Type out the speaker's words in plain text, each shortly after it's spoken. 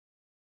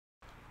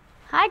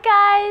Hi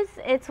guys,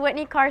 it's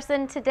Whitney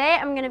Carson. Today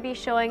I'm going to be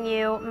showing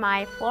you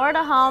my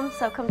Florida home,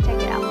 so come check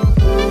it out.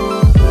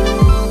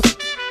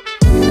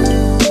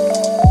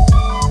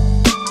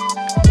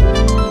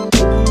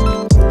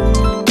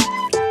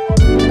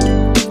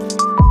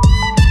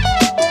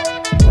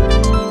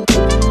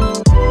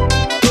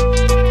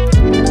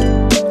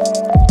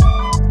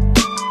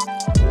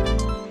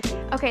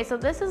 Okay, so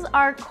this is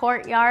our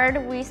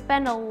courtyard. We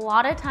spend a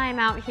lot of time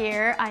out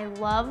here. I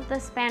love the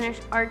Spanish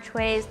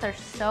archways. They're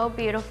so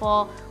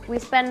beautiful. We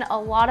spend a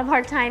lot of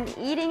our time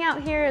eating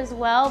out here as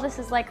well. This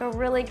is like a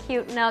really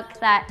cute nook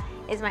that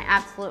is my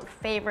absolute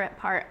favorite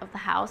part of the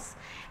house.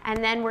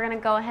 And then we're gonna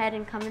go ahead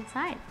and come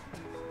inside.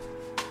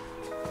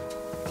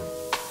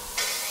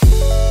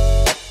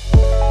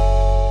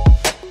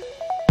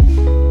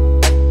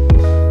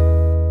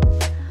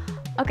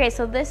 Okay,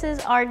 so this is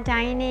our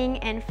dining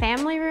and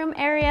family room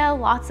area.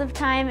 Lots of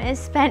time is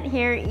spent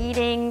here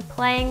eating,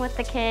 playing with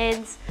the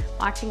kids,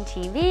 watching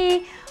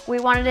TV. We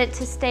wanted it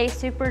to stay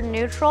super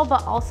neutral,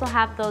 but also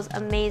have those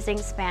amazing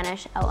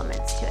Spanish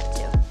elements to it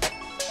too.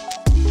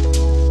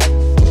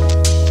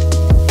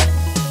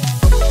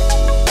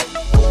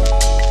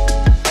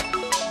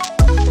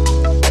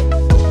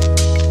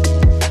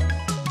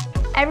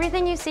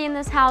 Everything you see in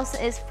this house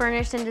is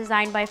furnished and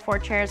designed by 4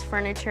 Chairs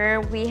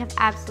Furniture. We have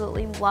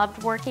absolutely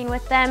loved working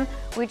with them.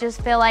 We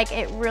just feel like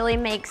it really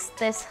makes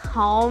this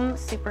home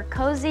super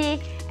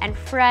cozy and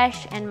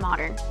fresh and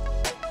modern.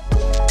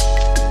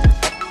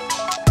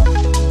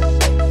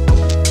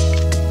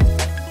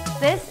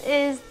 This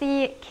is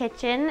the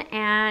kitchen,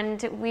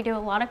 and we do a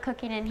lot of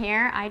cooking in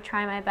here. I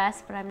try my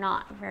best, but I'm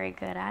not very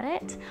good at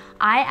it.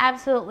 I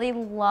absolutely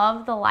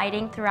love the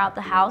lighting throughout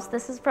the house.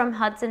 This is from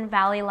Hudson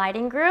Valley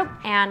Lighting Group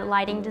and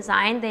Lighting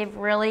Design. They've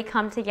really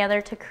come together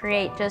to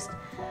create just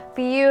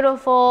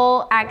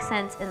beautiful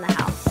accents in the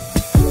house.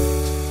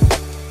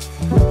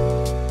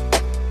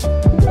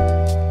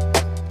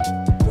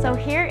 So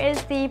here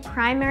is the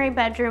primary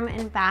bedroom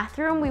and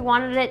bathroom. We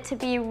wanted it to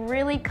be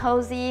really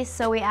cozy,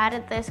 so we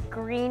added this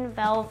green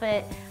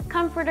velvet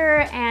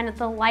comforter, and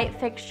the light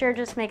fixture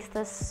just makes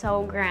this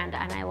so grand,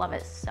 and I love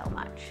it so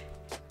much.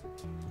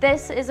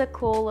 This is a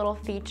cool little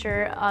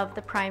feature of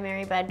the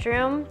primary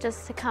bedroom,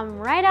 just to come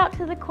right out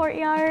to the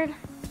courtyard,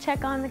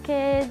 check on the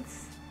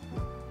kids,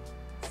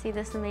 see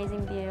this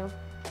amazing view.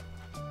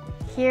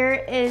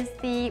 Here is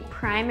the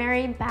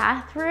primary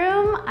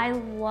bathroom. I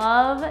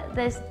love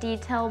this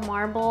detail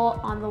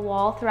marble on the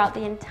wall throughout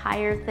the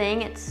entire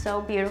thing. It's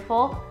so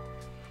beautiful.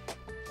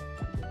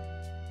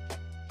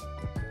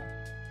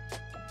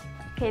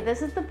 Okay,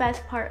 this is the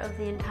best part of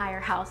the entire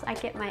house. I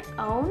get my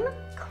own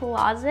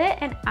closet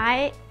and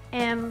I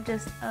am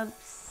just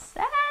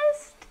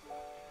obsessed.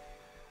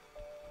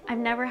 I've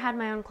never had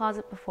my own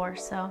closet before,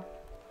 so.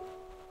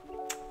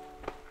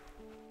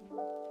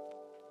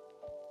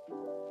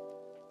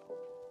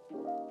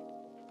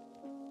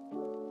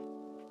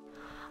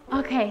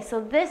 Okay, so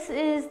this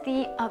is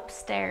the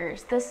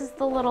upstairs. This is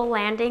the little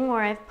landing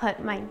where I've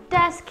put my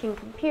desk and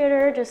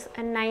computer, just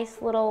a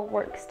nice little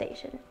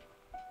workstation.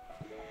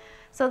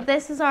 So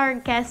this is our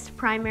guest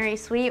primary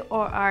suite,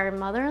 or our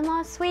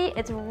mother-in-law suite.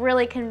 It's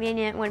really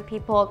convenient when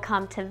people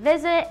come to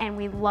visit, and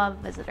we love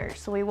visitors,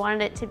 so we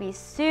wanted it to be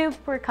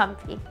super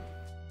comfy.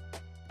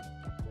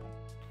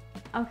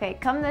 Okay,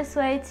 come this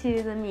way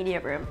to the media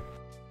room.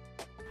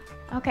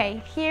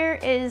 Okay, here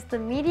is the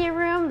media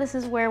room. This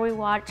is where we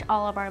watch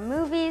all of our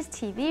movies,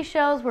 TV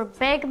shows. We're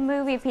big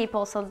movie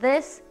people, so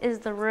this is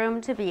the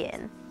room to be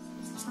in.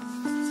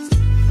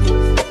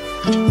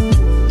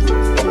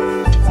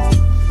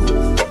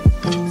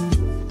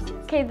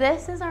 Okay,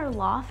 this is our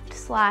loft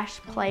slash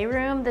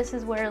playroom. This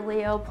is where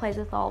Leo plays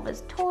with all of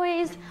his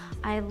toys.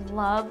 I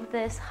love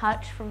this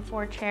hutch from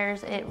 4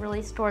 Chairs. It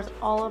really stores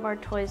all of our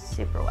toys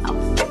super well.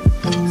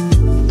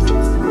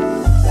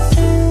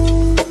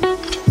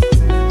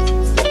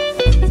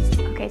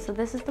 Okay, so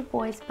this is the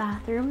boys'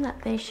 bathroom that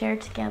they share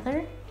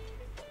together.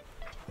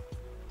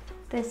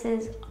 This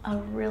is a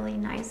really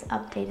nice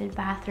updated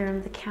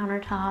bathroom. The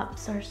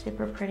countertops are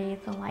super pretty,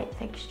 the light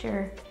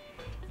fixture,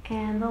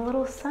 and the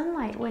little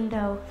sunlight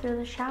window through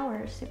the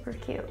shower is super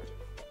cute.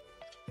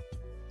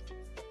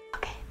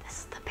 Okay,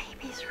 this is the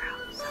baby's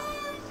room. So.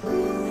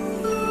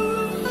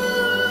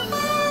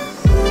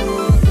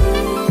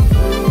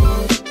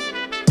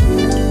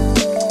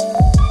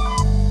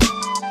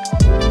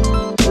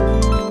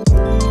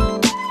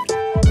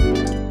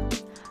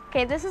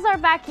 Okay, this is our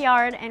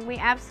backyard, and we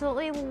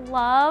absolutely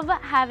love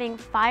having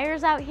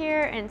fires out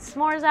here and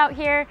s'mores out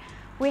here.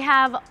 We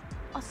have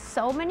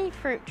so many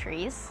fruit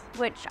trees,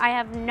 which I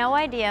have no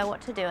idea what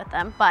to do with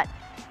them, but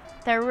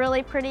they're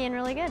really pretty and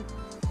really good.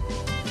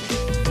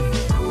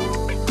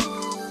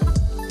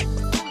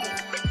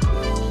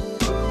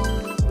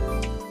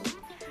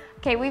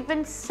 Okay, we've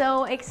been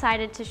so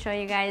excited to show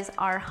you guys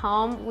our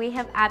home. We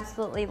have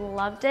absolutely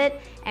loved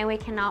it, and we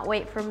cannot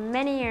wait for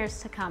many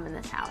years to come in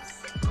this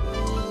house.